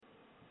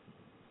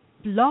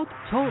Blog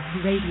Talk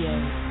Radio.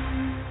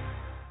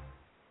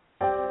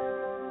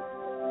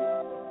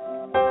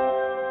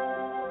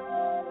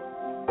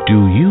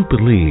 Do you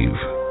believe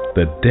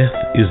that death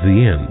is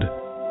the end?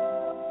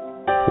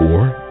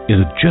 Or is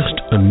it just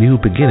a new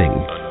beginning?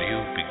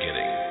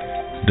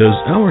 Does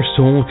our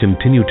soul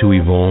continue to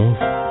evolve?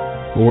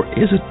 Or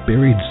is it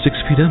buried 6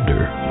 feet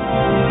under?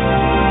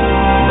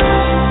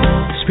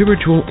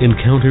 Spiritual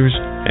encounters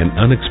and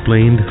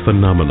unexplained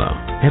phenomena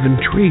have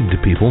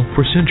intrigued people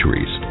for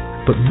centuries.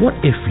 But what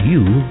if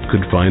you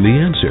could find the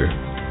answer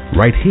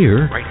right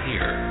here,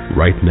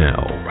 right now?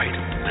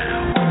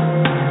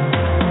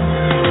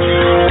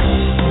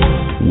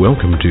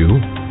 Welcome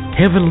to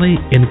Heavenly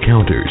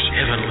Encounters,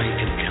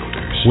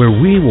 where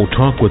we will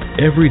talk with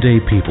everyday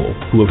people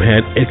who have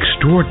had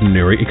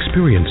extraordinary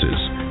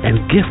experiences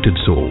and gifted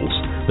souls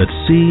that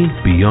see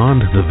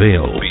beyond the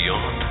veil.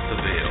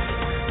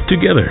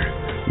 Together,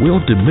 we'll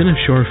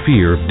diminish our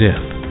fear of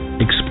death,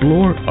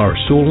 explore our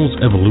soul's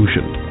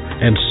evolution,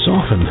 and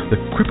soften the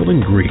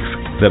crippling grief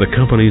that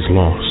accompanies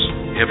loss.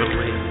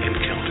 Heavenly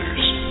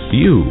Encounters.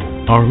 You,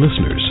 our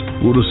listeners,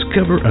 will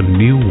discover a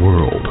new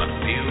world.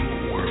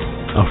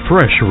 A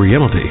fresh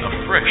reality.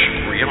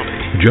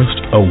 Just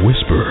a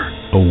whisper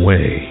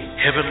away.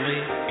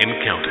 Heavenly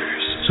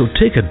Encounters. So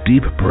take a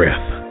deep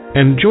breath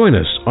and join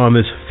us on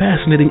this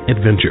fascinating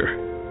adventure.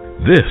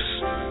 This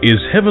is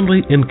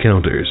Heavenly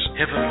Encounters.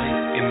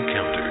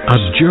 A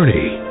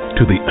journey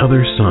to the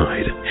other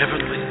side.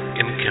 Heavenly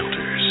Encounters.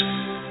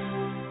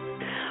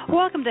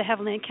 Welcome to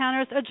Heavenly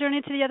Encounters, a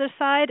journey to the other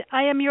side.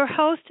 I am your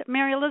host,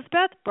 Mary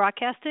Elizabeth,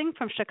 broadcasting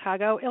from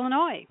Chicago,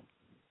 Illinois.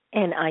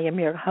 And I am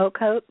your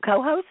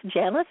co-host,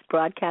 Janice,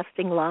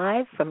 broadcasting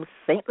live from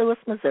St. Louis,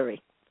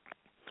 Missouri.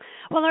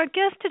 Well, our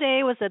guest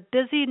today was a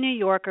busy New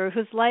Yorker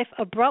whose life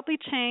abruptly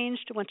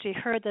changed when she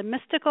heard the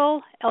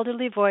mystical,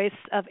 elderly voice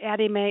of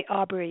Addie Mae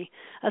Aubrey,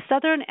 a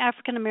Southern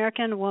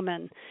African-American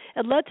woman.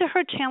 It led to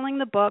her channeling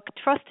the book,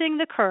 Trusting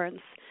the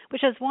Currents,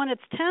 which has won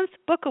its 10th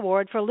Book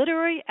Award for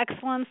Literary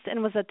Excellence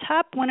and was a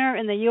top winner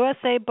in the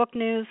USA Book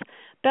News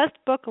Best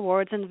Book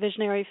Awards in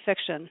Visionary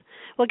Fiction.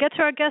 We'll get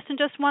to our guest in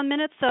just 1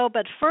 minute,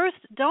 but first,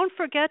 don't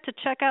forget to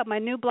check out my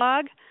new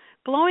blog,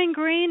 Glowing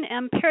Green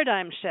and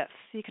Paradigm Shifts.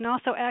 You can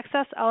also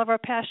access all of our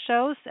past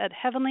shows at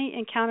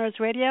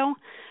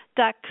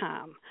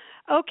heavenlyencountersradio.com.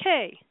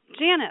 Okay,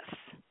 Janice.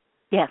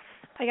 Yes.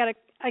 I got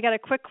a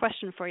quick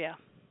question for you.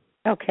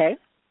 Okay.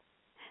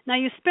 Now,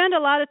 you spend a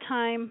lot of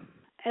time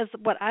as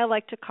what I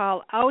like to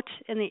call out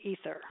in the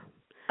ether.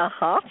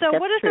 So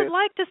what is it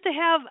like just to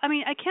have,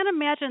 I can't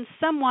imagine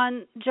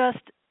someone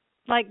just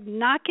like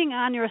knocking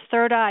on your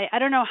third eye. I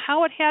don't know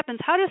how it happens.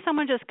 How does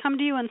someone just come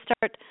to you and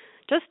start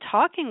just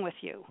talking with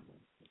you?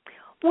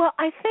 Well,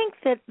 I think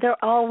that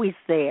they're always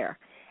there.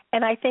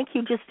 And I think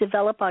you just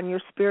develop on your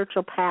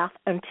spiritual path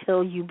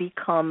until you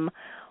become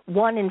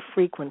one in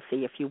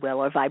frequency, if you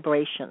will, or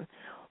vibration,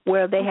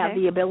 where they have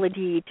the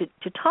ability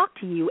to talk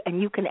to you and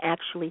you can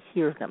actually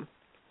hear them.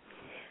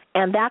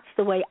 And that's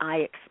the way I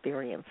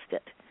experienced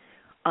it.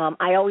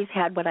 I always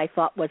had what I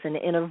thought was an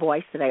inner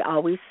voice that I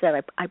always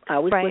said, I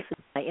always listened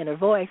to my inner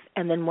voice.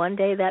 And then one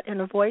day that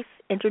inner voice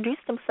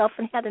introduced himself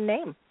and had a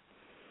name.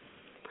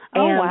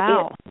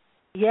 Wow.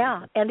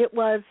 And it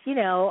was,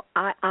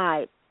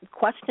 I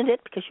questioned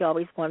it because you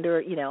always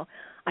wonder,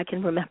 I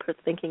can remember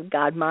thinking,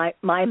 God, my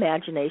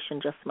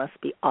imagination just must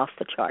be off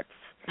the charts.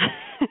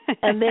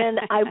 And then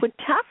I would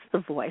test the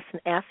voice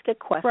and ask it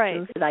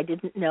questions that I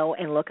didn't know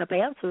and look up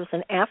answers.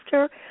 And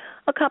after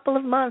a couple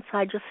of months,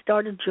 I just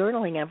started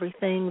journaling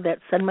everything that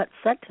someone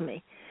said to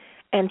me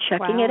and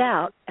checking it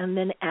out. And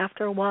then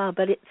after a while,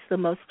 but it's the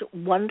most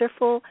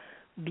wonderful,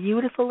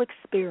 beautiful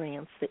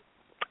experience that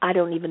I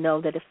don't even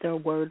know that if there are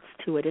words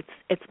to it.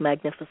 It's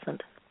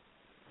magnificent.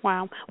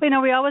 Wow.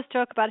 Well, we always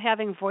joke about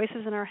having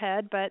voices in our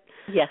head, but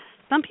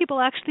some people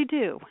actually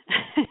do.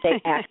 They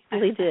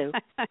actually do.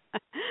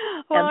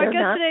 Well, our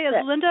guest today is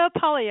Lynda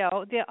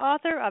Pollio, the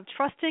author of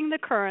Trusting the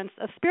Currents,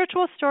 a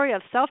spiritual story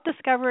of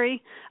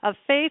self-discovery, of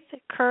faith,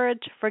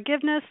 courage,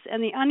 forgiveness,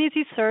 and the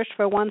uneasy search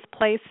for one's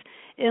place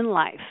in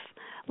life.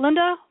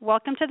 Lynda,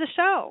 welcome to the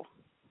show.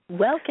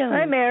 Welcome.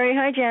 Hi, Mary.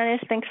 Hi,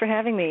 Janice. Thanks for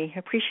having me. I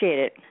appreciate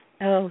it.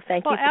 Oh,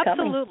 thank you for coming.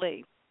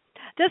 Absolutely.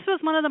 This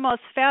was one of the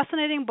most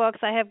fascinating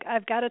books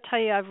I've got to tell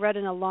you I've read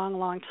in a long,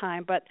 long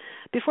time. But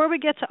before we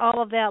get to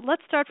all of that,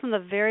 let's start from the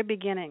very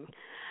beginning.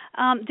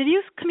 Did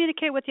you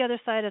communicate with the other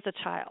side as a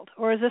child,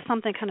 or is this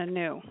something kind of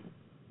new?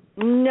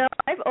 No,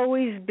 I've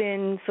always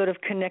been sort of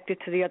connected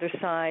to the other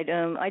side.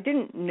 I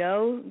didn't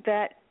know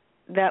that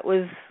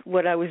was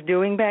what I was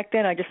doing back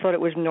then. I just thought it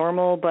was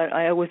normal, but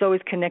I was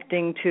always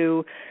connecting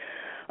to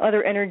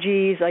other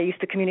energies. I used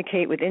to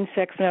communicate with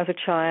insects when I was a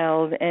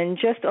child, and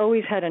just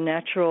always had a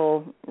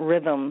natural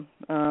rhythm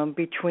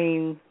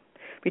between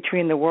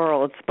the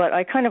worlds. But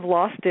I kind of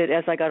lost it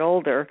as I got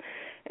older,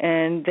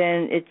 and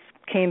then it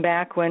came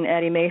back when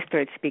Addie Mae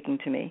started speaking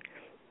to me.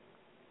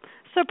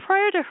 So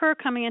prior to her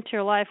coming into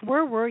your life,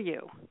 where were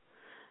you?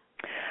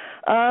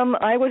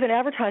 I was an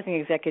advertising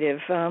executive.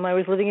 I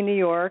was living in New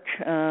York.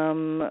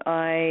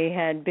 I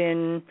had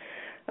been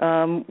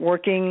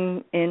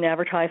working in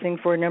advertising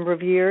for a number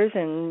of years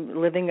and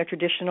living a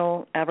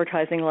traditional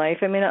advertising life.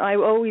 I mean, I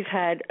always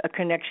had a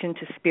connection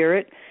to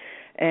spirit,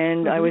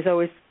 and I was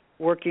always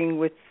working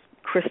with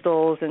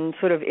crystals and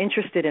sort of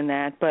interested in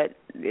that, but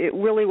it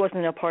really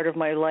wasn't a part of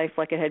my life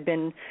like it had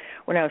been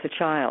when I was a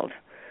child.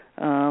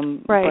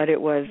 But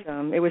it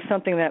was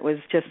something that was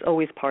just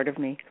always part of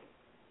me.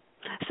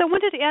 So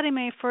when did Addie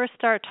Mae first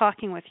start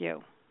talking with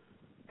you?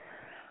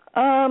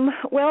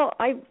 Well,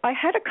 I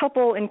had a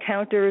couple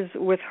encounters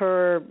with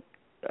her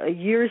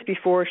years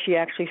before she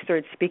actually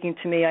started speaking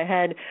to me. I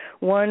had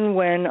one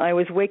when I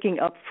was waking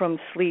up from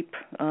sleep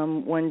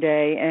one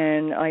day,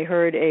 and I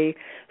heard a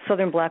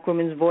Southern black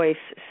woman's voice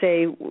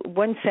say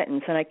one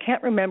sentence, and I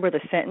can't remember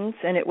the sentence,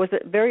 and it was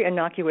a very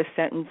innocuous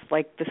sentence,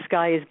 like the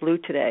sky is blue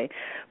today.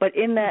 But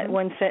in that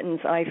one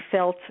sentence, I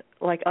felt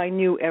like I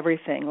knew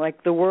everything,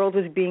 like the world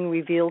was being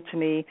revealed to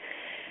me,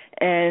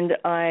 and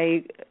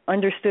I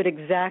understood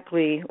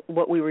exactly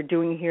what we were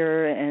doing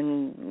here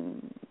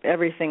and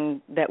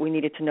everything that we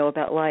needed to know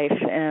about life.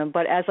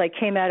 But as I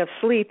came out of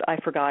sleep, I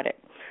forgot it.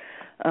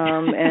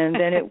 And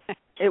then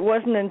it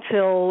wasn't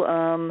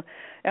until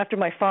after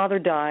my father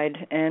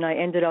died and I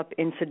ended up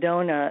in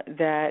Sedona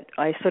that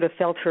I sort of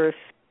felt her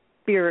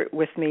spirit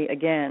with me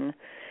again.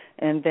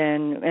 And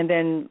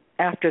then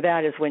after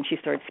that is when she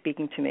started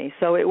speaking to me.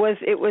 So it was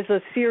a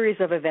series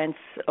of events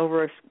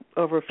over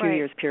a few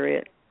years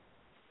period.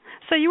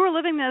 So you were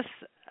living this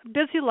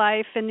busy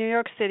life in New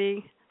York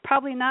City,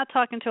 probably not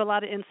talking to a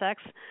lot of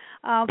insects.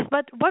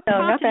 But what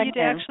prompted you to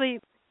actually?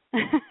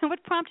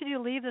 What prompted you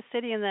to leave the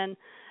city and then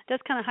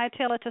just kind of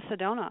hightail it to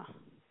Sedona?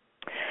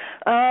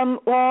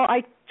 Well,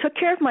 I took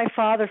care of my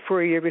father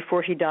for a year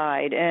before he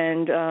died,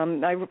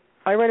 and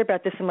I read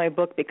about this in my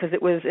book because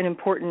it was an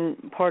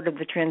important part of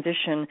the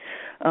transition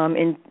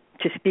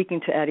to speaking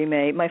to Addie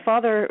Mae. My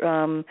father,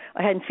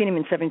 I hadn't seen him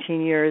in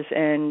 17 years,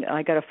 and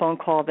I got a phone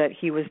call that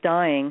he was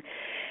dying.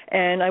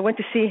 And I went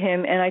to see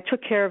him, and I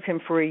took care of him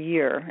for a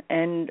year.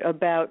 And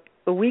about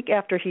a week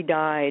after he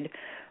died,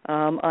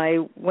 I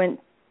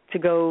went to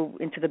go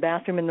into the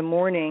bathroom in the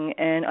morning,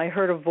 and I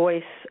heard a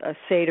voice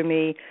say to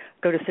me,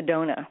 "Go to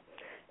Sedona."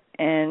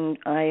 And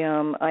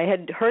I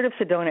had heard of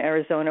Sedona,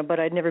 Arizona, but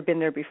I'd never been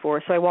there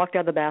before. So I walked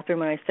out of the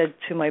bathroom, and I said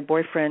to my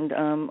boyfriend,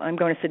 I'm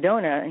going to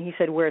Sedona. And he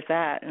said, "Where's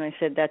that?" And I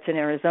said, "That's in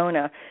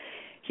Arizona."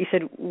 He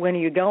said, "When are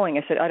you going?"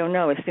 I said, "I don't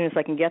know, as soon as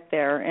I can get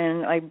there."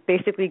 And I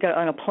basically got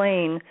on a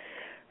plane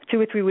 2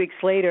 or 3 weeks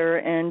later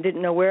and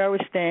didn't know where I was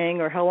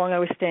staying or how long I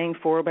was staying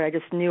for, but I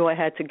just knew I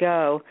had to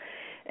go.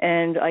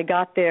 And I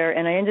got there,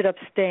 and I ended up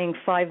staying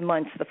 5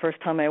 months the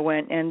first time I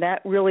went, and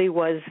that really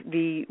was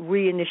the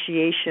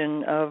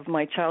reinitiation of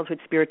my childhood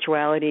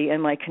spirituality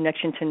and my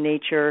connection to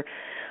nature.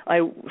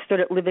 I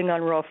started living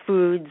on raw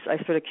foods. I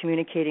started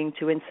communicating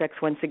to insects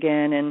once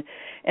again,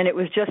 and it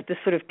was just this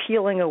sort of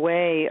peeling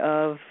away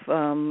of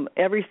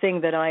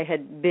everything that I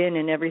had been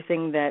and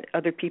everything that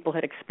other people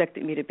had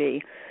expected me to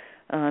be.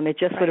 It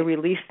just sort of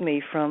released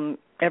me from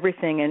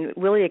everything and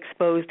really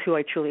exposed who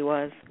I truly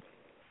was.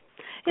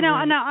 You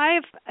know, now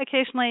I've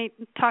occasionally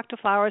talked to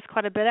flowers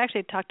quite a bit.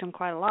 Actually, talked to them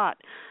quite a lot.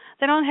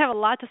 They don't have a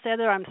lot to say.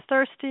 Either I'm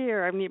thirsty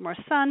or I need more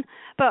sun.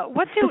 But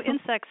what do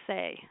insects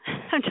say?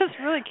 I'm just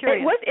really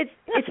curious.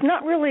 It's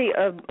not really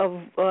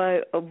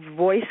a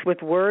voice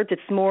with words.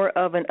 It's more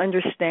of an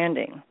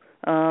understanding.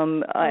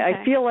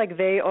 I feel like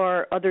they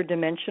are other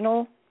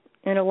dimensional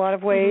in a lot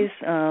of ways.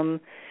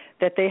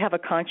 That they have a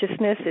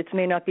consciousness. It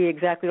may not be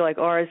exactly like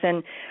ours.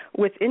 And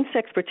with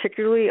insects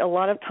particularly, a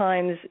lot of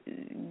times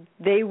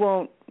they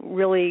won't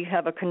really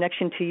have a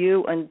connection to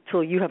you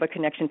until you have a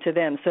connection to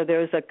them. So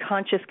there's a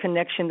conscious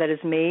connection that is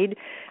made,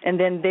 and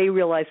then they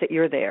realize that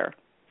you're there.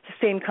 It's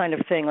the same kind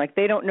of thing. Like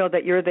they don't know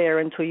that you're there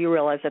until you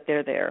realize that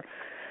they're there.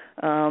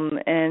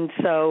 And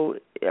so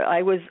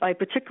I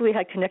particularly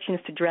had connections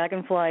to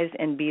dragonflies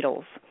and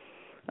beetles.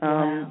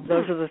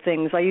 Those are the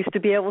things. I used to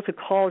be able to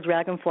call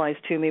dragonflies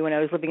to me when I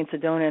was living in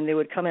Sedona, and they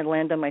would come and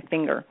land on my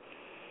finger.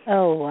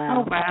 Oh, wow.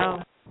 Oh,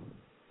 wow.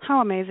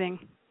 How amazing.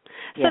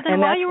 So then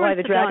and while that's you were why in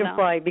the Sedona,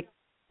 dragonfly...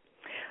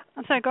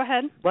 I'm sorry, go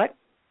ahead. What?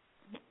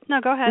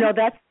 No, go ahead. No,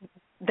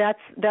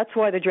 that's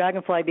why the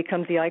dragonfly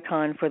becomes the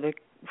icon for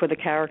the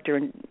character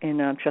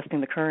in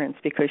Trusting the Currents,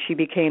 because she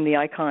became the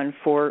icon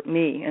for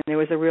me, and there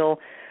was a real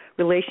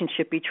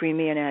relationship between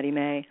me and Addie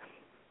Mae.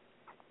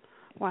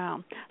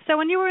 Wow. So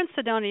when you were in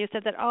Sedona, you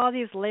said that all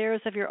these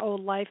layers of your old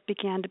life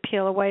began to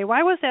peel away.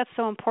 Why was that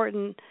so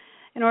important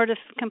in order to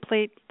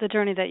complete the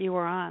journey that you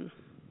were on?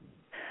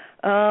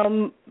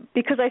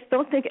 Because I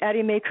don't think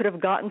Addie Mae could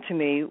have gotten to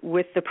me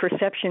with the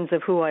perceptions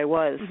of who I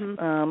was.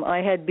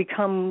 I had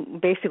become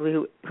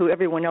basically who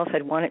everyone else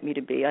had wanted me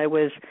to be. I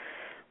was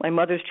my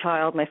mother's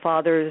child, my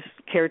father's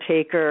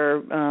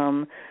caretaker,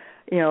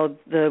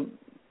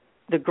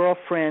 the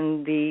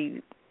girlfriend,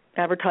 the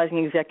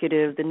advertising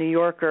executive, the New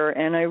Yorker,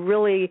 and I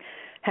really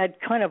had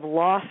kind of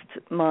lost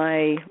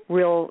my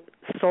real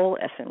soul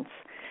essence.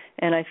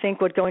 And I think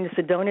what going to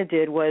Sedona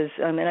did was,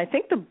 and I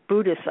think the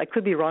Buddhists, I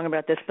could be wrong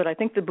about this, but I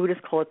think the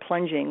Buddhists call it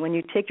plunging, when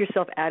you take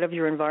yourself out of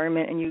your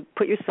environment and you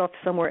put yourself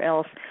somewhere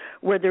else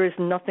where there is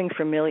nothing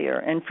familiar.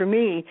 And for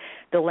me,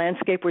 the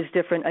landscape was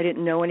different. I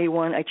didn't know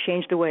anyone. I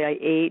changed the way I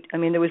ate. I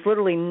mean, there was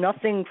literally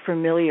nothing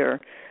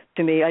familiar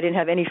to me. I didn't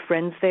have any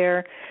friends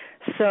there.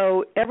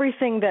 So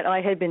everything that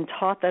I had been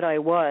taught that I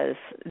was,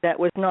 that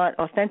was not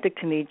authentic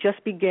to me,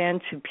 just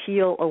began to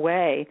peel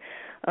away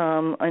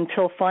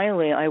until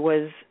finally I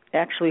was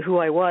actually who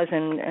I was,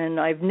 and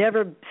I've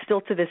never,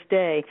 still to this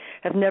day,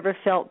 have never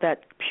felt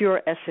that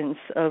pure essence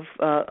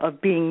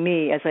of being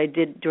me as I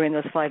did during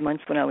those 5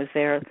 months when I was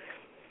there.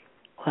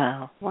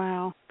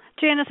 Wow.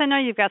 Janice, I know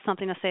you've got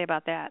something to say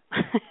about that.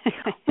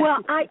 Well,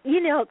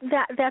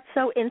 that's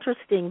so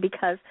interesting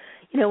because,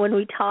 when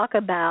we talk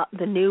about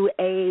the new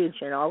age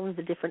and all of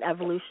the different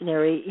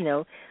evolutionary,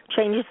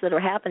 changes that are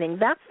happening,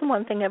 that's the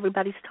one thing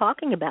everybody's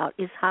talking about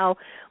is how,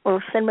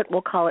 or Sinmit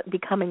will call it,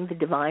 becoming the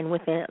divine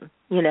within,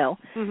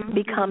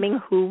 becoming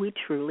who we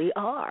truly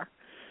are.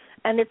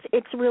 And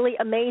it's really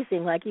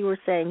amazing, like you were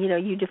saying,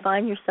 you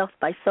define yourself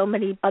by so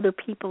many other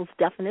people's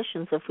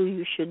definitions of who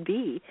you should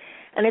be.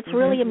 And it's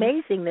really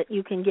amazing that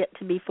you can get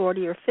to be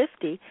 40 or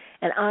 50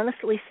 and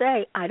honestly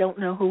say, I don't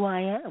know who I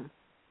am.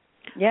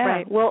 Yeah,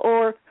 right. Well,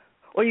 or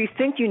you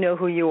think you know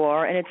who you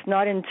are, and it's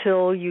not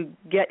until you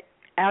get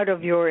out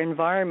of your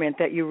environment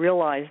that you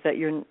realize that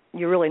you're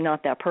really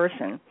not that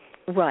person.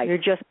 Right. You're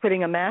just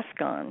putting a mask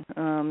on.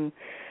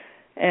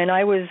 And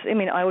I was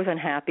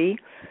unhappy,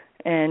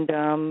 and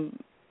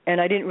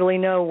I didn't really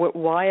know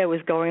why I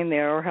was going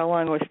there or how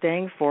long I was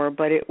staying for,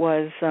 but it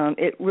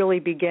really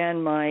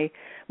began my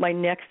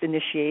next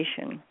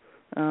initiation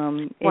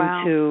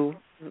into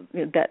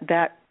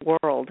that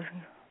world.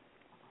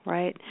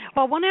 Right.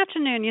 Well, one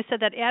afternoon you said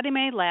that Addie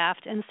Mae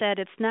laughed and said,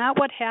 "It's not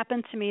what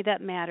happened to me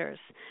that matters."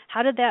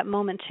 How did that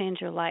moment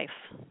change your life?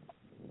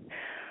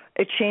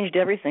 It changed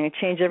everything. It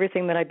changed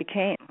everything that I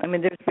became. I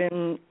mean, there's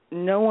been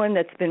no one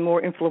that's been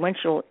more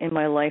influential in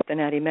my life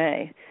than Addie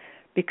Mae,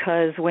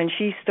 because when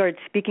she started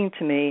speaking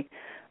to me,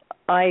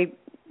 I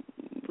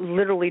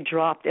literally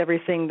dropped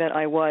everything that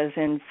I was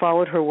and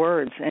followed her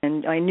words,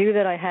 and I knew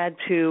that I had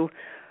to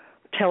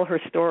tell her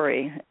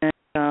story.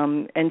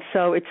 And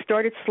so it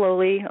started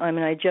slowly. I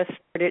mean, I just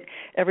started,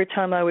 every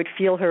time I would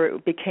feel her,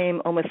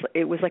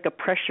 it was like a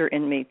pressure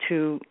in me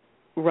to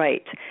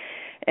write.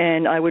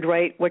 And I would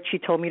write what she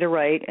told me to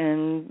write,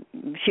 and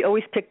she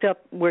always picked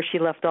up where she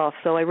left off.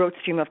 So I wrote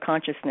Stream of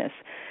Consciousness.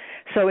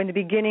 So in the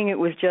beginning, it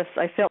was just,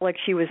 I felt like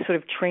she was sort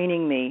of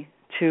training me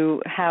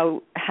to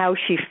how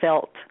she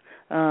felt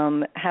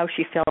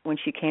when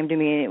she came to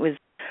me. And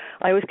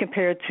I always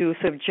compared to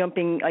sort of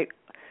jumping,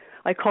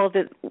 I called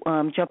it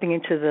jumping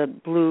into the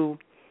blue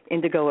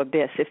indigo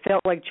abyss. It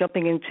felt like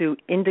jumping into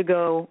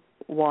indigo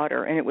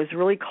water, and it was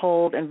really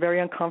cold and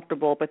very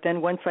uncomfortable, but then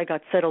once I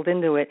got settled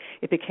into it,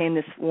 it became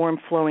this warm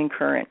flowing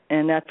current,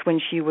 and that's when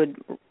she would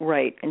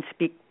write and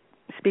speak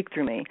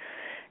through me.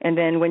 And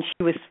then when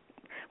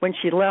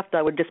she left,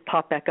 I would just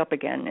pop back up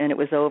again, and it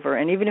was over.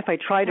 And even if I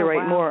tried to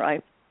write more,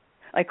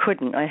 I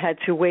couldn't. I had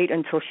to wait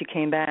until she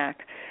came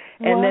back.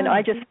 And then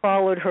I just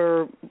followed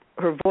her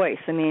voice.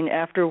 I mean,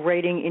 after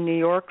writing in New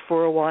York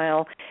for a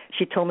while,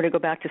 she told me to go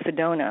back to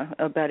Sedona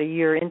about a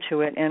year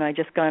into it, and I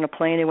just got on a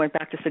plane and went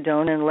back to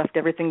Sedona and left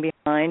everything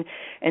behind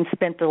and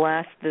spent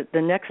the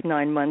next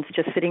 9 months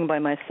just sitting by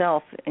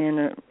myself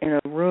in a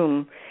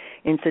room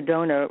in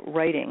Sedona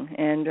writing.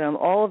 And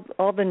all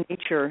the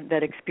nature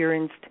that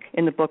experienced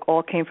in the book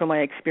all came from my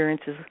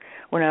experiences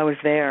when I was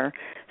there.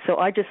 So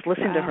I just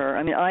listened to her.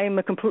 I mean, I am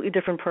a completely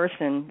different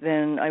person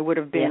than I would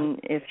have been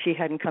if she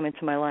hadn't come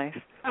into my life.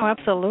 Oh,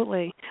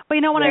 absolutely.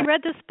 Well, when I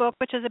read this book,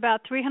 which is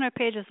about 300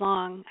 pages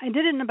long, I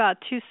did it in about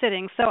 2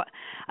 sittings. So,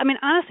 I mean,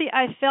 honestly,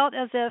 I felt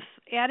as if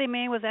Addie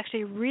Mae was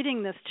actually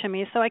reading this to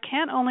me. So I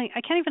can't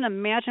even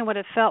imagine what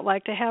it felt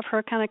like to have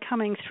her kind of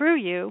coming through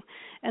you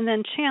and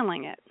then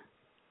channeling it.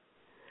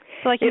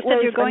 So like you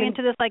said, you're going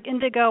into this like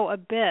indigo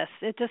abyss.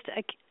 It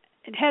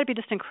had to be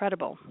just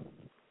incredible.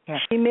 Yeah.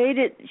 She made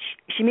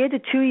the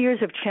 2 years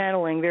of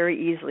channeling very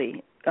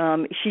easily.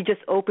 She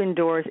just opened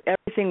doors.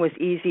 Everything was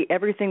easy.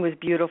 Everything was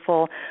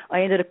beautiful.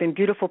 I ended up in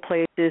beautiful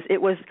places.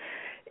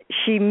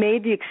 She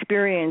made the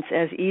experience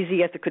as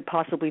easy as it could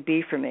possibly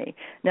be for me.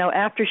 Now,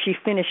 after she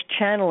finished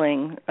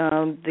channeling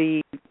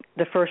the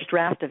first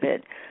draft of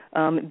it,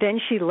 then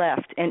she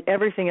left, and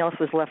everything else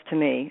was left to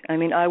me. I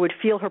mean, I would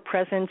feel her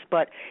presence,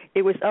 but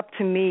it was up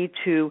to me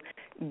to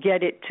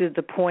get it to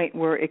the point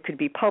where it could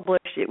be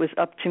published. It was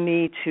up to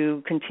me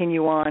to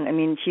continue on. I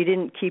mean, she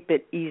didn't keep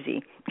it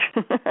easy.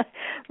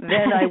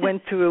 Then I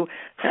went through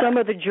some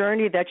of the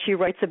journey that she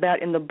writes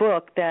about in the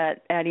book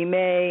that Addie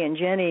Mae and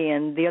Jenny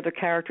and the other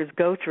characters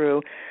go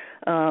through.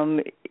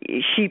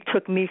 She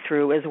took me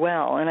through as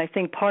well, and I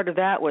think part of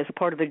that was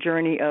part of the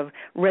journey of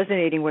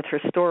resonating with her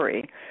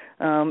story.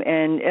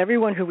 And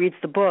everyone who reads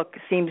the book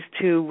seems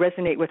to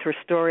resonate with her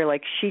story,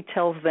 like she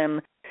tells them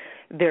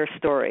their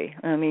story.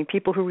 I mean,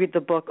 people who read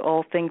the book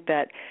all think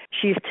that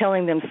she's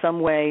telling them some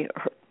way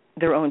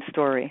their own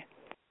story,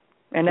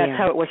 and that's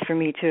how it was for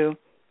me too.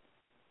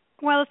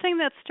 Well, the thing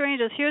that's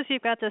strange is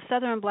you've got this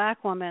Southern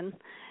black woman,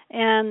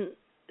 and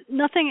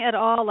nothing at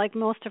all like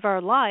most of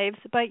our lives,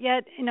 but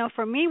yet,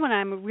 for me when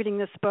I'm reading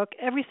this book,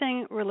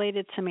 everything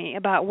related to me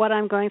about what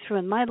I'm going through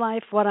in my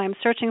life, what I'm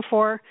searching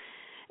for,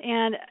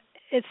 and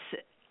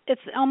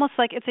it's almost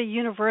like it's a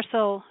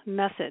universal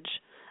message,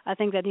 I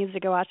think, that needs to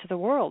go out to the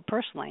world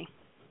personally.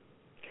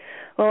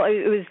 Well,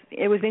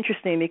 it was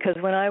interesting because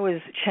when I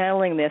was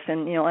channeling this,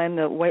 and I'm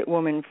the white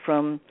woman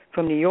from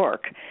New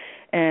York,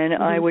 and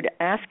I would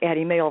ask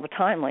Addie Mae all the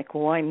time, like,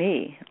 why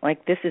me?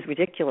 Like, this is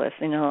ridiculous.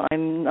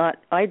 I'm not.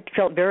 I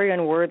felt very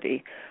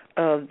unworthy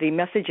of the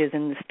messages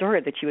and the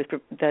story that she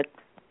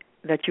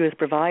was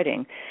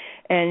providing.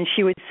 And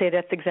she would say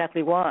that's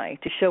exactly why,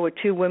 to show what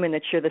two women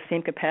that share the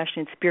same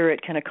compassionate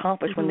spirit can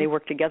accomplish when they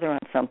work together on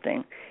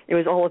something. It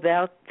was all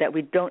about that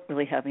we don't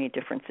really have any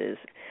differences,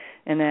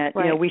 and that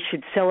we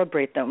should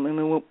celebrate them. I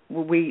mean,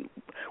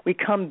 we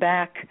come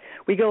back,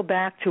 we go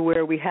back to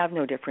where we have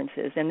no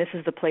differences, and this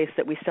is the place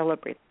that we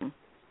celebrate them.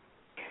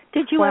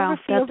 Did you ever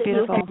feel that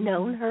beautiful. you had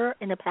known her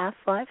in a past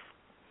life?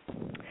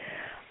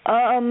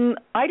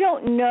 I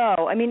don't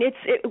know. I mean,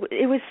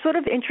 it was sort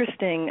of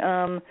interesting.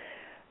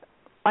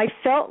 I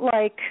felt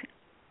like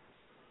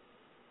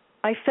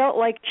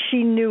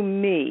she knew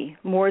me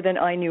more than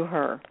I knew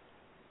her.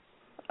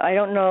 I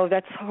don't know.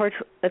 That's hard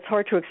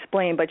to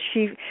explain. But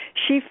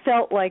she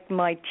felt like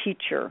my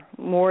teacher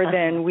more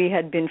than we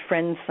had been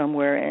friends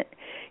somewhere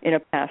in a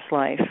past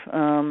life.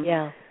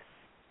 Yeah.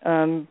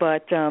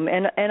 But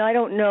I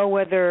don't know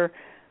whether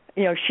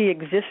she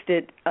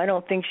existed. I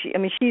don't think she. I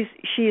mean,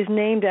 she is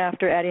named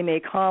after Addie Mae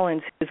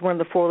Collins, who was one of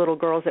the 4 little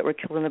girls that were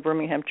killed in the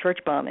Birmingham church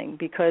bombing.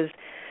 Because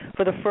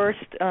for the first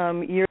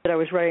year that I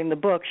was writing the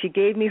book, she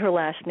gave me her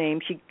last name,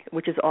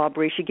 which is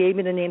Aubrey. She gave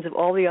me the names of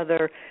all the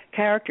other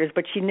characters,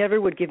 but she never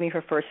would give me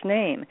her first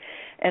name.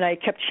 And I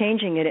kept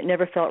changing it. It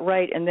never felt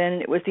right. And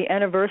then it was the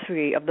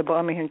anniversary of the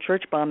Birmingham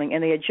church bombing,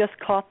 and they had just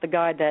caught the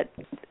guy that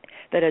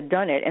had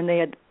done it, and they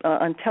had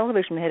on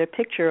television they had a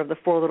picture of the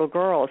 4 little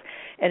girls.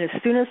 And as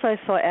soon as I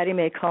saw Addie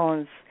Mae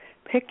Collins'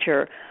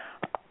 picture,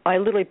 I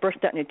literally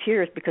burst out into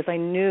tears because I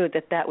knew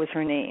that was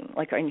her name.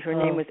 Like, her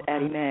name was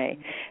Addie Mae.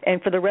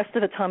 And for the rest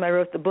of the time I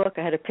wrote the book,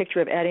 I had a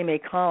picture of Addie Mae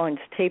Collins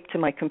taped to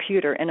my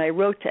computer, and I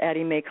wrote to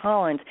Addie Mae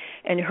Collins,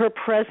 and her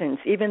presence,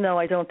 even though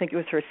I don't think it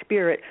was her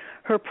spirit,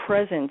 her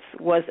presence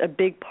was a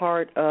big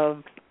part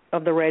of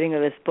the writing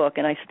of this book,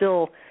 and I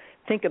still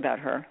think about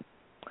her.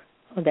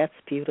 Oh, that's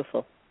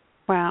beautiful.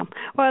 Wow.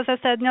 Well, as I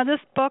said, this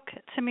book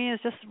to me is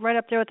just right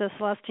up there with the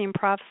Celestine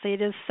Prophecy.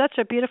 It is such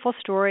a beautiful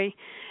story.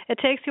 It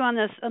takes you on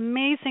this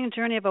amazing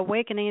journey of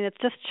awakening, and it's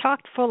just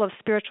chock full of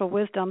spiritual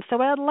wisdom. So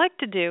what I'd like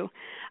to do,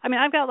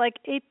 I've got like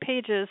 8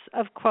 pages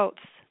of quotes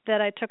that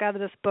I took out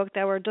of this book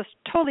that were just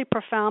totally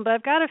profound, but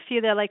I've got a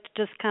few that I'd like to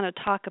just kind of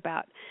talk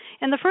about.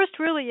 And the first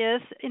really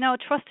is,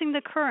 trusting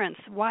the currents.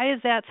 Why is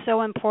that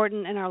so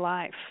important in our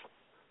life?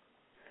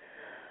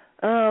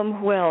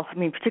 Well,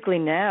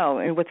 particularly now,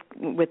 and with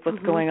what's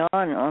going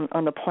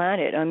on the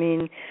planet.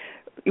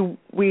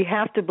 We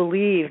have to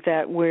believe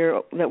that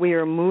we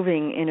are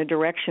moving in a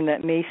direction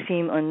that may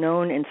seem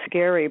unknown and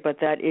scary, but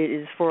that it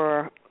is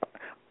for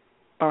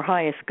our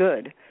highest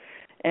good.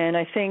 And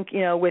I think,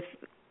 with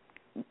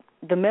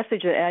the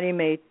message that Addie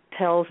Mae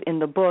tells in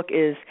the book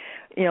is,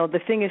 the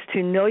thing is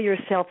to know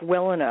yourself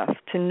well enough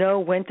to know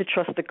when to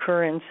trust the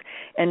currents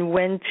and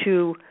when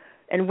to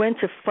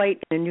fight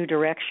in a new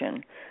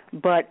direction.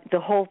 But the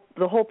whole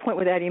point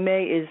with Addie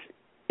Mae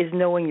is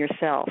knowing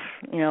yourself,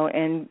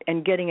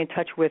 and getting in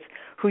touch with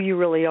who you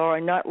really are,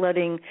 and not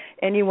letting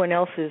anyone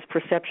else's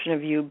perception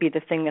of you be the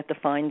thing that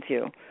defines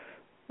you.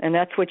 And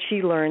that's what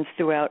she learns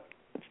throughout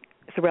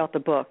the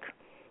book.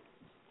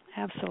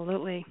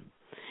 Absolutely.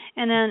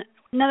 And then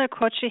another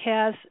quote she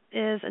has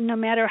is, no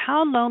matter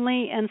how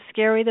lonely and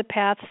scary the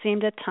path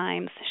seemed at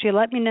times, she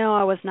let me know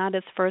I was not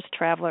its first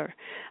traveler.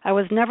 I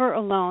was never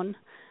alone.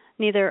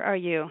 Neither are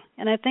you.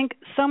 And I think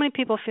so many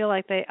people feel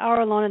like they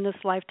are alone in this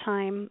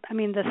lifetime.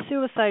 The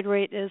suicide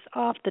rate is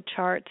off the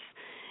charts.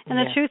 And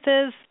the truth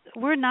is,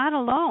 we're not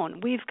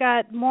alone. We've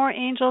got more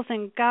angels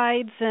and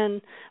guides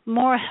and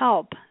more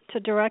help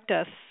to direct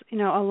us,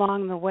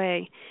 along the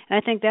way.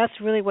 And I think that's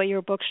really what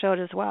your book showed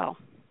as well.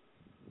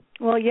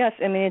 Well, yes.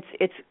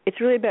 It's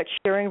really about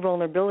sharing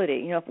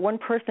vulnerability. If one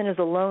person is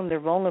alone,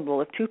 they're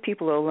vulnerable. If 2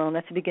 people are alone,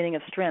 that's the beginning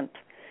of strength.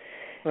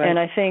 Right. And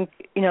I think,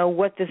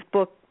 what this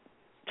book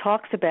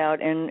talks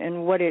about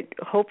and what it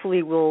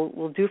hopefully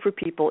will do for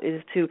people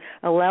is to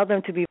allow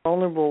them to be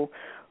vulnerable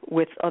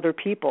with other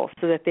people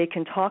so that they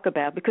can talk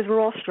about, because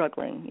we're all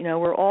struggling.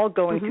 We're all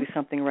going through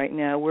something right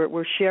now.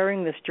 We're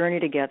sharing this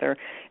journey together,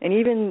 and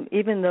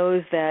even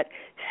those that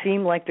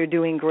seem like they're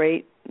doing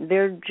great,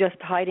 they're just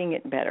hiding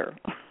it better.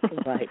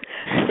 Right.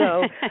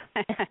 So,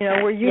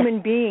 we're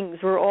human beings.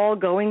 We're all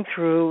going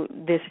through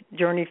this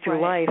journey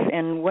through life,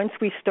 and once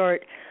we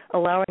start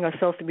allowing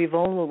ourselves to be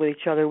vulnerable with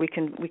each other, we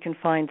can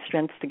find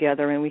strengths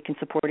together, and we can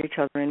support each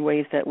other in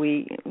ways that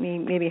we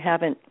maybe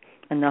haven't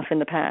enough in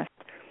the past.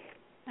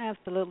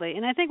 Absolutely.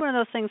 And I think one of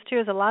those things, too,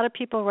 is a lot of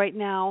people right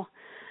now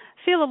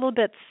feel a little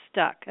bit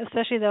stuck,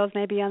 especially those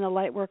maybe on the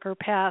light worker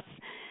path.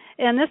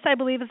 And this, I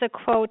believe, is a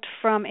quote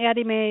from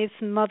Addie Mae's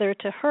mother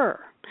to her.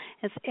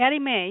 It's, Addie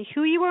Mae,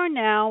 who you are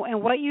now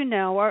and what you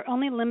know are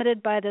only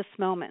limited by this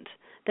moment.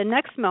 The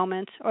next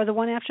moment, or the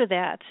one after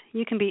that,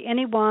 you can be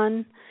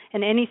anyone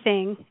and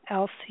anything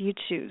else you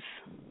choose.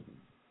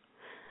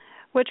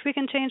 Which we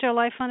can change our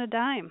life on a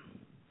dime.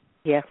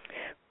 Yes.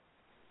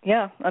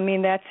 Yeah, I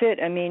mean, that's it.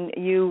 I mean,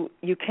 you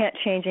can't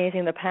change anything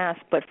in the past,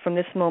 but from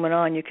this moment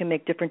on, you can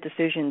make different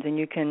decisions, and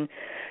you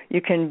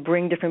can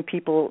bring different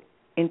people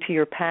into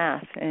your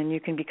path, and you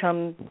can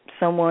become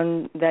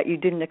someone that you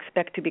didn't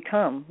expect to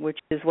become, which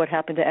is what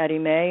happened to Addie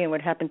Mae and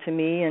what happened to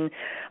me. And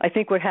I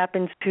think what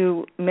happens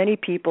to many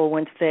people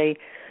once they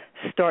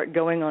start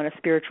going on a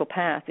spiritual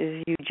path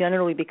is you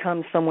generally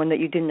become someone that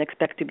you didn't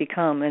expect to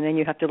become, and then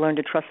you have to learn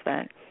to trust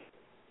that.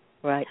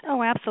 Right.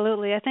 Oh,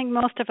 absolutely. I think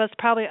most of us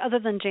probably, other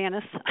than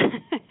Janice.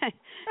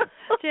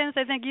 Janice,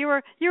 I think you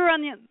were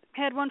on the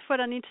had one foot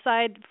on each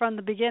side from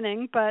the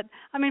beginning, but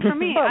I mean, for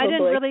me, I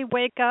didn't really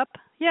wake up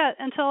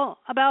until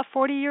about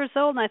 40 years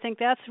old, and I think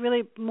that's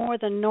really more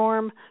the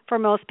norm for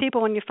most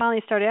people when you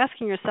finally start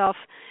asking yourself,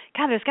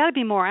 God, there's got to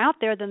be more out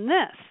there than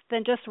this,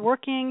 than just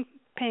working,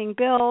 paying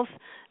bills,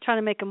 trying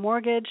to make a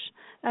mortgage.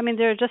 I mean,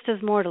 there just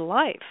is more to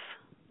life.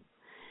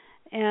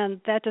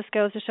 And that just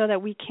goes to show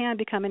that we can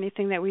become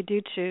anything that we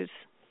do choose.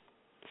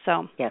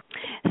 So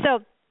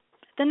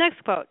the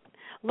next quote,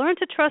 learn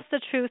to trust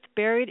the truth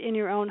buried in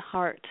your own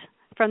heart.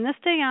 From this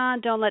day on,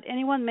 don't let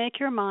anyone make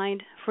your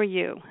mind for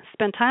you.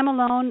 Spend time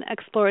alone,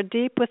 explore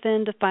deep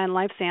within to find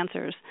life's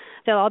answers.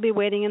 They'll all be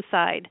waiting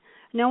inside.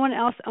 No one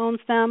else owns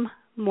them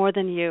more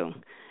than you.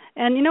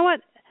 And you know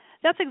what?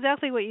 That's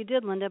exactly what you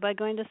did, Lynda, by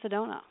going to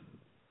Sedona.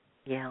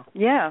 Yeah.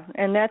 Yeah,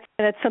 and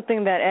that's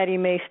something that Addie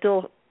Mae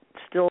still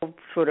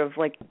sort of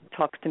like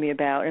talks to me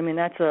about. I mean,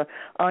 that's a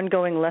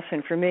ongoing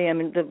lesson for me. I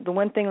mean, the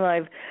one thing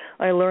that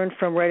I learned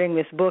from writing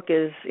this book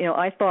is,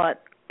 I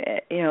thought,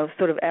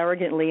 sort of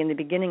arrogantly in the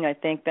beginning, I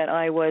think, that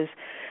I was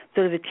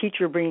sort of the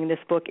teacher bringing this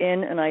book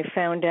in, and I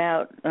found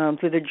out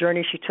through the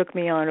journey she took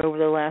me on over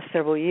the last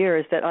several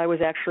years that I was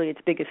actually its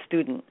biggest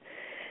student,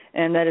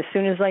 and that as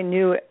soon as I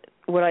knew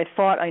what I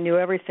thought I knew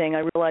everything,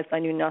 I realized I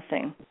knew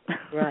nothing.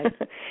 Right.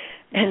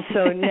 And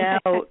so now,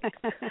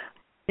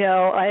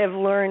 I have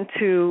learned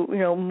to,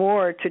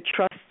 more to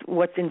trust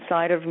what's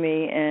inside of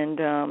me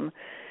and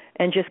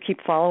just keep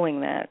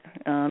following that,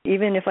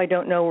 even if I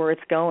don't know where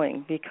it's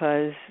going,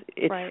 because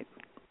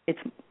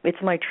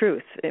it's my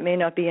truth. It may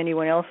not be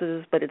anyone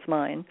else's, but it's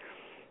mine.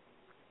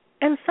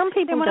 And some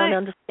people don't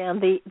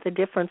understand the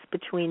difference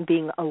between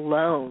being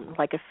alone,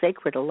 like a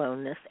sacred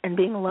aloneness, and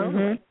being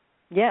lonely. Mm-hmm.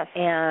 Yes.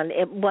 And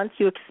once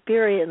you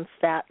experience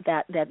that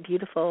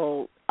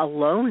beautiful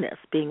aloneness,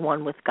 being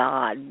one with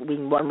God,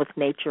 being one with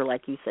nature,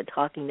 like you said,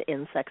 talking to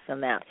insects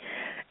and that,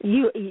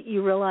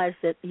 you realize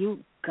that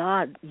you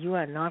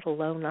are not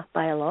alone, not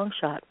by a long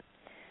shot.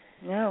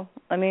 No,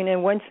 I mean,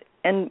 and once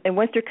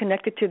you're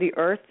connected to the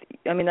earth,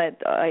 I mean,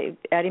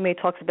 Addie Mae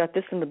talks about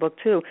this in the book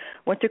too.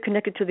 Once you're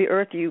connected to the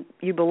earth, you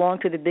belong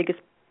to the biggest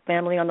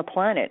family on the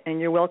planet, and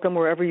you're welcome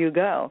wherever you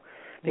go,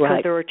 because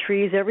there are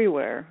trees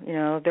everywhere.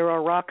 There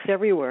are rocks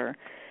everywhere.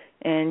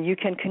 And you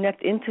can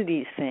connect into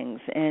these things,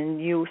 and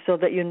so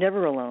that you're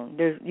never alone.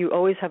 You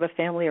always have a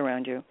family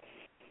around you.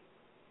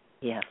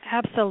 Yes,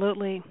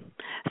 absolutely.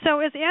 So,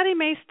 is Addie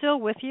Mae still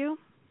with you?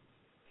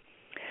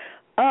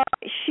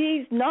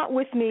 She's not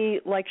with me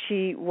like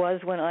she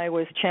was when I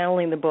was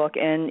channeling the book,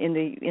 and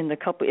in the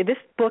couple. This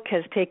book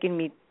has taken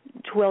me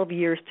 12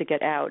 years to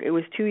get out. It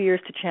was 2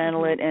 years to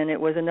channel it, and it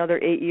was another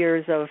 8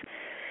 years of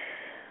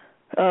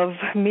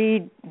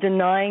me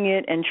denying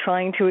it and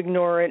trying to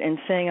ignore it and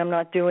saying I'm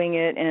not doing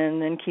it,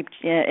 and then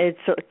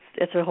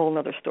it's a whole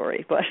other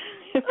story. But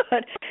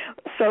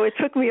so it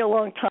took me a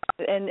long time.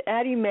 And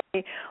Addie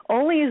Mae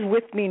only is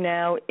with me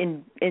now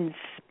in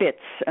spits,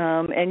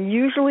 and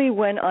usually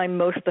when I'm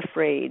most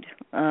afraid.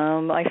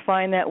 I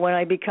find that when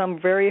I become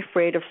very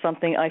afraid of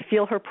something, I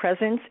feel her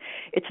presence.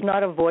 It's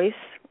not a voice.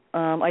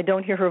 I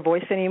don't hear her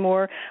voice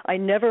anymore. I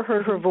never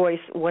heard her voice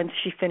once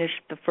she finished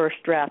the first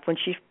draft. When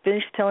she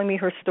finished telling me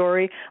her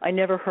story, I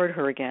never heard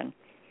her again.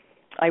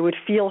 I would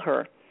feel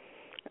her,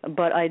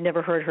 but I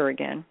never heard her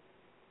again.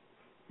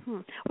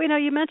 Well,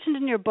 you mentioned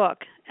in your book,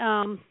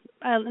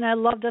 and I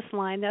love this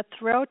line, that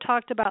Thoreau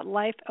talked about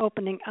life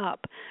opening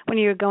up when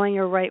you're going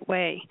your right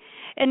way.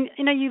 And,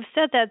 you've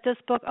said that this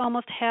book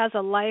almost has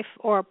a life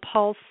or a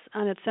pulse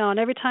on its own.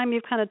 Every time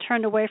you've kind of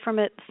turned away from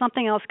it,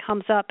 something else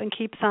comes up and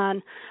keeps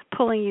on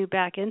pulling you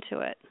back into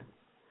it.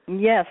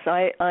 Yes,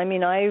 I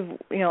mean,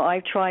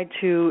 I've tried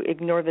to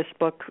ignore this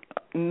book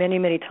many,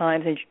 many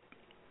times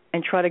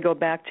and try to go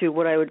back to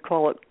what I would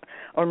call it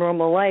our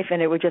normal life,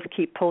 and it would just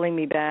keep pulling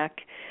me back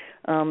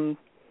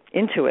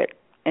into it.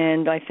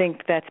 And I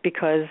think that's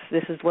because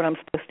this is what I'm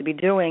supposed to be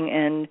doing.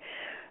 And,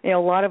 a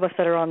lot of us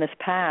that are on this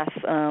path,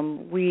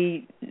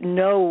 we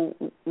know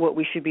what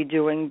we should be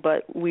doing,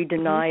 but we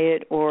deny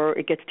it, or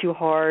it gets too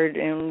hard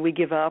and we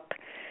give up.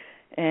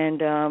 And,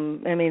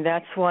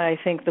 that's why I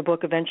think the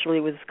book eventually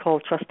was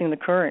called Trusting the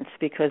Currents,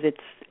 because it's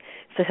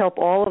to help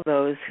all of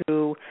those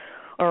who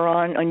are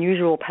on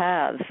unusual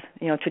paths,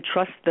 to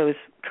trust those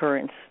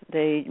currents.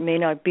 They may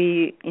not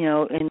be,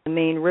 in the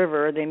main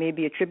river. They may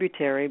be a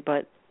tributary,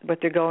 but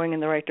they're going in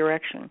the right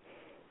direction.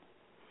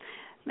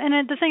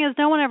 And the thing is,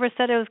 no one ever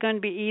said it was going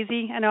to be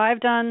easy. I know I've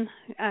done,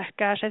 I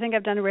think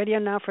I've done radio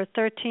now for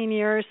 13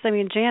 years. I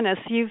mean, Janice,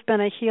 you've been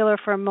a healer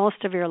for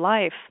most of your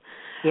life.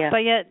 Yeah. But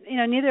yet,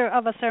 neither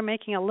of us are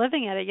making a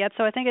living at it yet.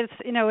 So I think it's,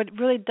 it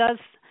really does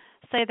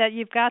say that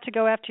you've got to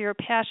go after your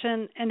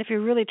passion. And if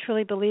you really,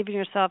 truly believe in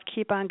yourself,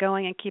 keep on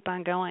going and keep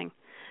on going.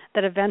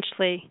 That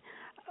eventually,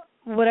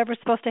 whatever's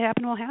supposed to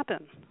happen will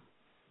happen.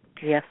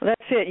 Yes, well,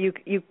 that's it.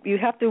 You've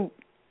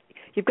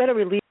got to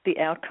release the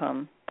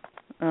outcome.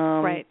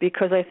 Right.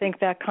 Because I think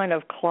that kind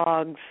of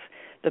clogs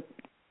the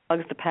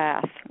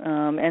path,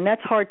 and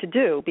that's hard to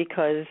do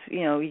because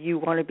you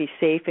want to be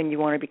safe and you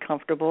want to be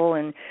comfortable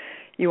and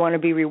you want to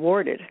be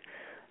rewarded,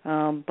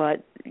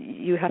 but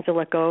you have to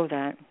let go of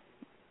that.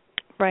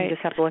 Right. You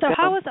just have to let go. So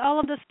how has all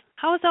of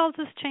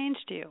this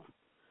changed you?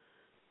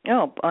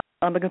 Oh,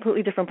 I'm a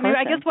completely different person.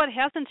 I guess what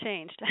hasn't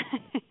changed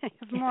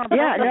is more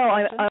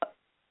about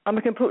I'm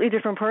a completely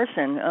different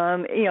person.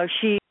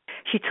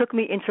 She took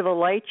me into the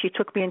light. She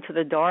took me into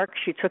the dark.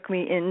 She took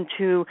me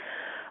into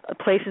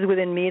places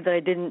within me that I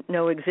didn't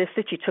know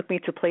existed. She took me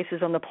to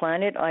places on the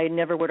planet I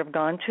never would have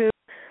gone to.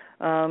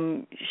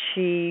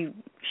 She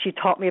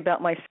taught me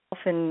about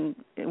myself in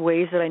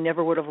ways that I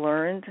never would have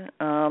learned.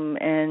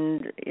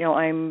 And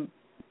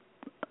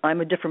I'm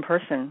a different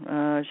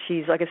person.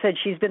 She's, like I said,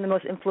 she's been the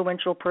most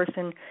influential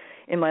person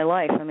in my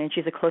life. I mean,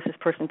 she's the closest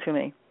person to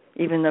me,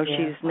 even though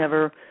she's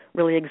never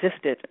really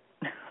existed.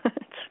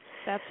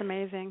 That's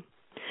amazing.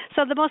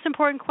 So the most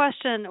important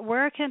question,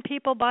 where can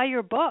people buy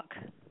your book?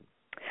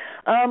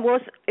 Well,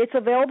 it's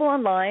available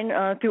online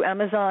through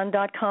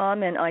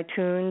Amazon.com and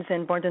iTunes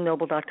and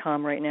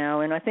BarnesandNoble.com right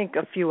now, and I think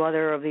a few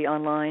other of the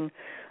online.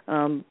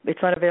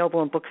 It's not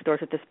available in bookstores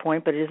at this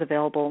point, but it is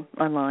available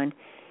online.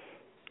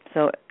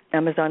 So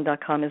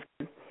Amazon.com is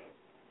good.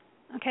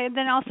 Okay,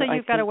 then also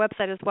you've got a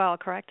website as well,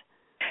 correct?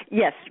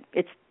 Yes,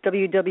 it's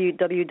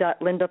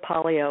www.Lynda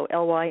Pollio,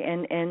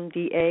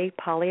 Lynda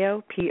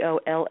Pollio,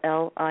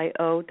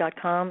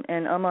 Pollio.com,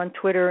 and I'm on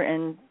Twitter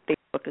and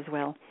Facebook as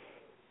well.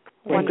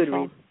 Wonderful. Good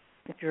read,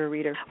 if you're a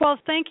reader. Well,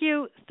 thank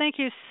you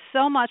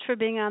so much for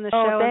being on the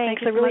show.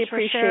 Thanks. Thank you I really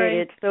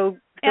appreciate it. So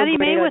Addie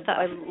Mae great. with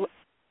us.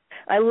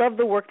 I love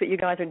the work that you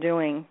guys are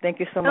doing. Thank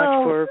you so much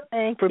for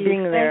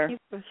being there. Thank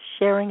you for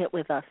sharing it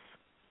with us.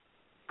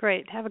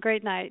 Great. Have a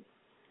great night.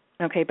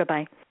 Okay,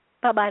 bye-bye.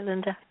 Bye-bye,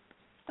 Lynda.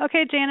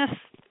 Okay, Janice,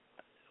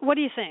 what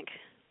do you think?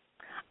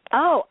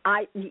 Oh,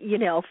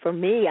 for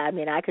me,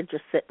 I could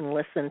just sit and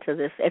listen to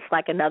this. It's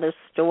like another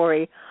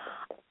story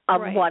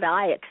of what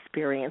I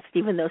experienced,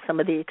 even though some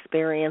of the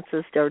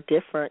experiences are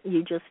different.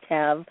 You just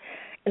have,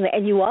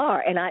 and you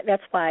are, and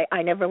that's why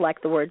I never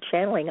like the word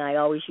channeling. I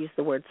always use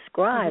the word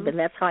scribe, and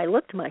that's how I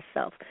look to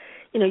myself.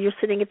 You're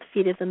sitting at the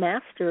feet of the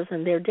masters,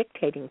 and they're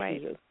dictating to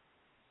you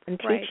and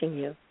teaching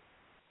you.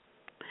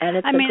 And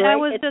it's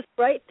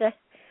great to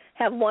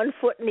have one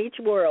foot in each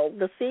world,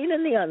 the seen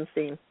and the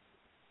unseen.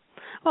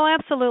 Well,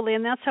 absolutely,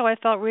 and that's how I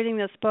felt reading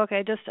this book.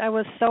 I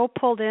was so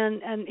pulled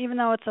in, and even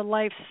though it's a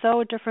life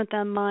so different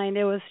than mine,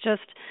 it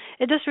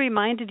just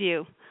reminded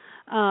you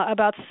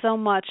about so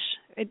much,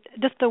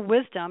 just the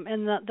wisdom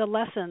and the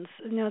lessons,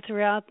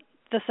 throughout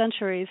the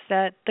centuries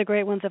that the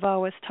great ones have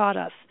always taught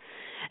us.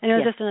 And it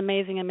was just an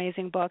amazing,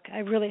 amazing book. I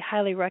really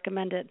highly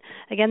recommend it.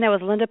 Again, that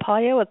was Lynda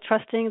Pollio with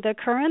Trusting the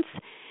Currents,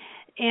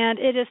 and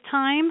it is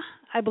time,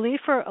 I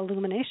believe, for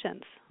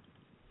Illuminations.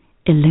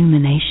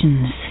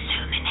 Illuminations.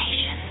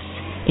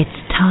 It's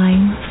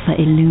time for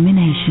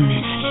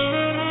Illuminations.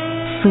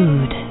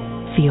 Food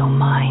for your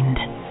mind.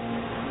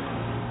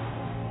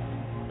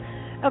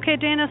 Okay,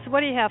 Janice,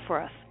 what do you have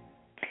for us?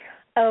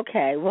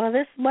 Okay, well,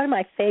 one of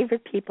my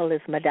favorite people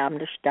is Madame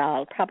de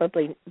Stael.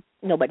 Probably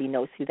nobody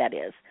knows who that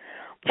is.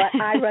 But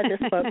I read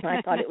this book and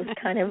I thought it was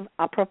kind of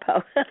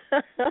apropos.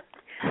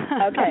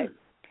 Okay.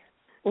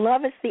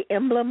 Love is the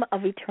emblem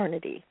of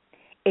eternity.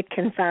 It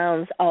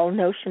confounds all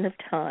notion of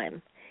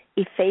time,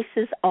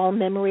 effaces all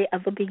memory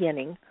of a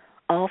beginning,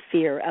 all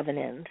fear of an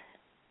end.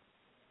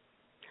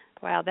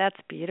 Wow, that's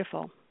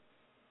beautiful.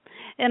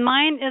 And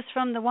mine is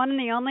from the one and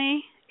the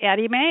only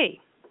Addie Mae.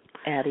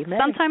 Addie Mae.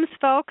 Sometimes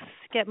folks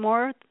get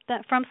more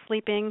from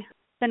sleeping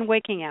than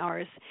waking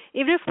hours,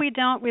 even if we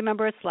don't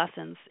remember its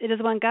lessons. It is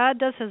when God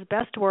does his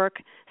best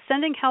work,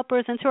 sending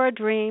helpers into our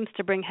dreams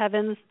to bring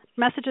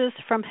messages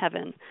from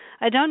heaven.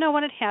 I don't know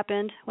when it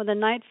happened, when the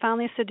night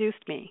finally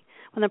seduced me,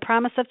 when the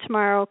promise of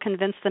tomorrow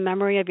convinced the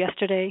memory of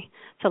yesterday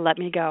to let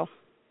me go.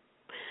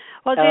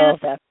 Well, Janice,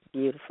 that's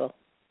beautiful.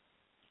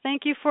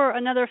 Thank you for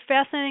another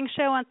fascinating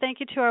show, and thank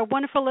you to our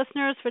wonderful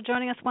listeners for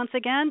joining us once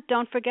again.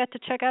 Don't forget to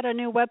check out our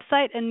new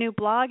website and new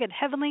blog at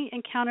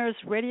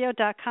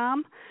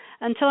heavenlyencountersradio.com.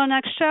 Until our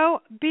next show,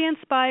 be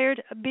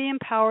inspired, be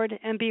empowered,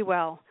 and be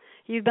well.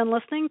 You've been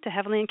listening to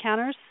Heavenly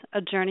Encounters,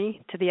 a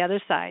journey to the other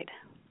side.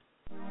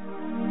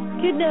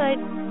 Good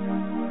night.